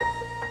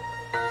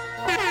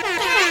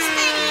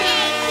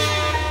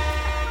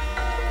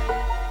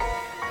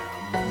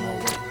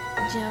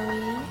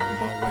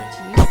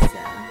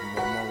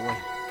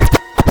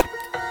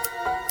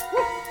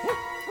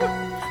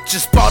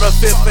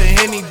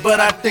Henny, but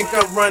I think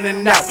I'm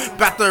running out.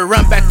 About to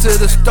run back to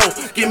the store,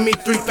 give me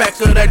 3-pack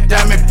of that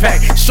diamond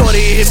pack.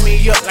 Shorty hit me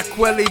up like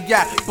Quelly,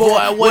 yeah.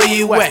 Boy, where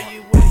you at?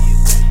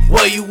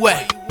 Where you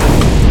at?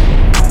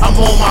 I'm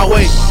on my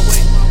way.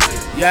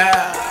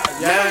 Yeah,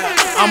 yeah.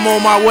 I'm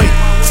on my way.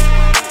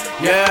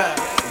 Yeah,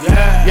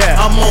 yeah, yeah.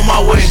 I'm on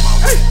my way.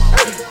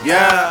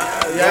 Yeah,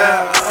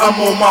 yeah.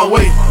 I'm on my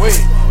way.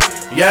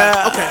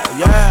 Yeah, okay,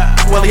 yeah.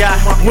 Well, yeah.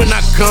 When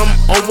I come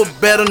over,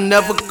 better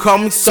never call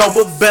me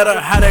sober. Better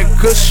have that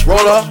kush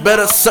roll up.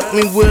 Better suck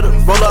me with a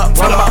roll up.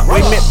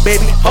 Wait a minute,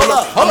 baby, hold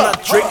up. I'm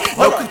not Drake,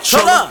 no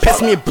controller.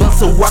 Pass me a blunt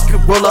so I can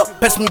roll up.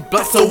 Pass me a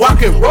blunt so I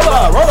can roll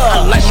up.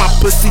 I like my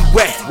pussy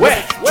wet,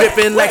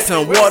 dripping like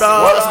some water.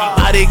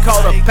 Somebody call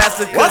the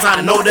pastor, cause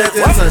I know that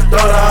it's a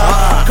daughter.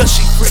 Cause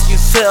she freaking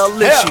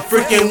selling, she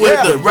freaking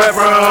with the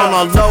reverend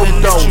on a low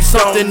low.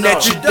 Something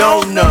that you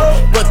don't know,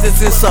 but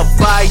this is a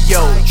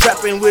bio.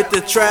 Trapping with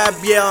the trap,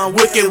 yeah, I'm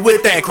wicked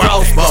with that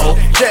crossbow.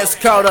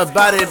 Just caught a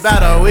body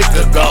about a week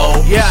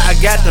ago. Yeah, I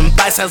got them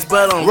biceps,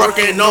 but I'm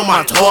working on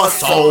my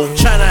torso.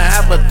 Tryna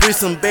have a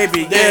threesome,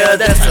 baby, yeah,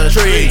 that's a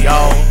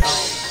trio.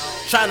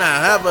 Tryna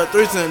have a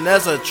threesome,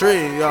 that's a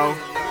trio.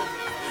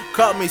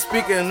 Caught me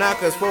speaking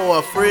knockers for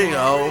a free,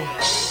 oh.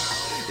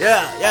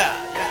 Yeah, yeah,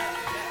 yeah.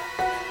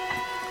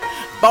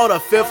 Bought a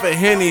 5th of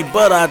Henny,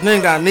 but I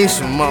think I need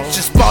some more.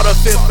 Just bought a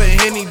 5th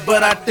of Henny,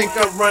 but I think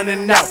I'm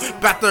running out.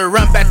 About to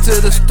run back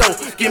to the store,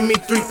 give me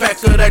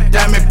 3-pack of that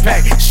diamond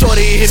pack.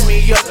 Shorty hit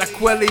me up like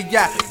Quelly,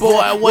 yeah.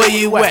 Boy, where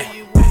you at?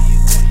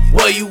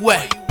 Where you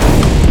at?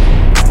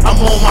 I'm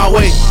on my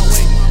way.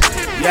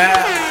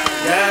 Yeah,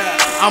 yeah.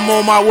 I'm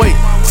on my way.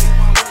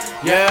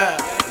 Yeah,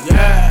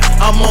 yeah.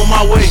 I'm on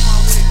my way.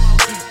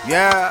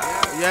 Yeah,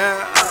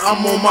 yeah.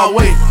 I'm on my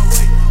way.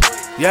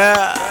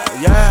 Yeah,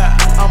 yeah.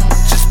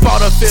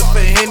 Bought a 5th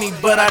of Henny,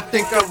 but I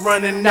think I'm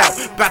running out.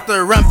 About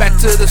to run back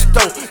to the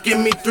store, give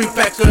me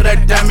 3-pack of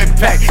that diamond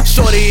pack.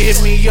 Shorty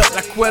hit me up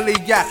like Quelly,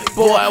 yeah.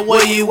 Boy,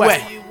 where you at?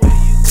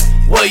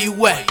 Where you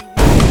at?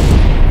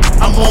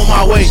 I'm on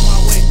my way.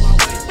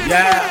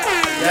 Yeah,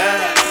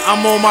 yeah.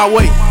 I'm on my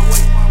way.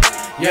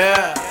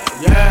 Yeah,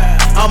 yeah.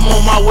 I'm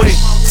on my way.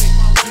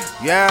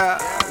 Yeah,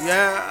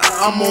 yeah.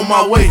 I'm on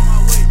my way.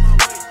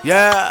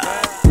 Yeah.